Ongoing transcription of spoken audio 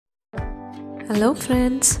Hello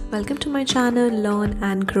friends, welcome to my channel Learn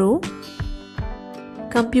and Grow.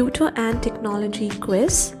 Computer and Technology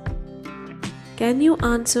Quiz. Can you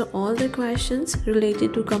answer all the questions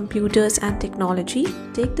related to computers and technology?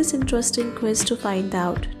 Take this interesting quiz to find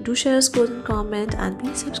out. Do share a score and comment and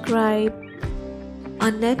please subscribe. A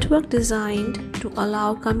network designed to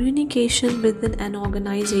allow communication within an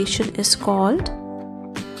organization is called.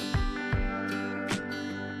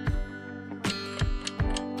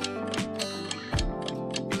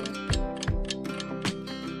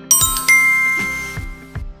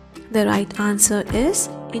 The right answer is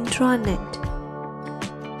intranet.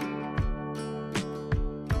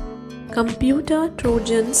 Computer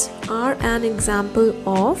Trojans are an example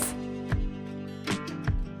of.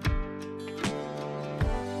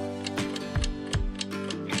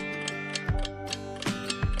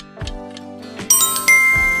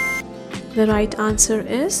 The right answer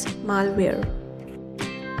is malware.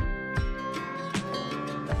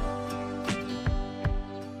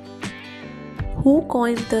 Who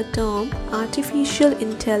coined the term artificial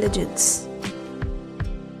intelligence?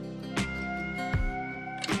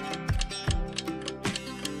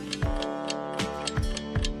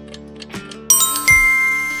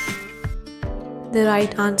 The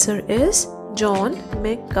right answer is John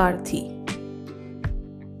McCarthy.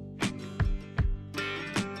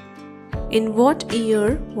 In what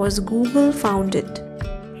year was Google founded?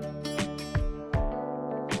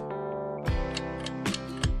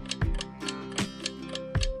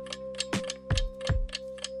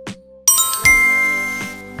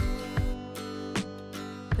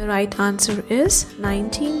 The right answer is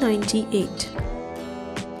 1998.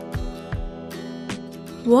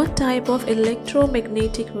 What type of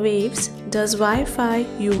electromagnetic waves does Wi-Fi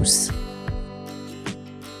use?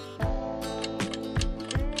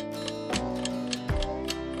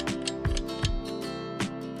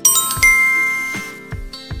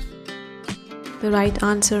 The right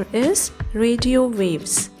answer is radio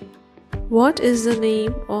waves. What is the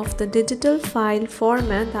name of the digital file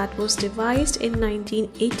format that was devised in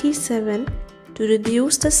 1987 to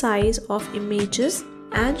reduce the size of images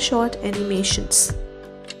and short animations?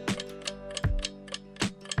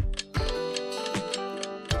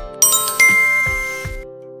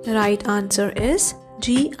 The right answer is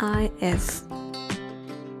GIF.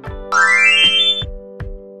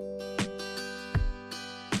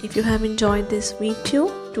 If you have enjoyed this video,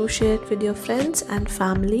 do share it with your friends and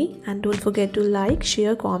family, and don't forget to like,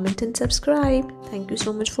 share, comment and subscribe. Thank you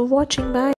so much for watching. Bye.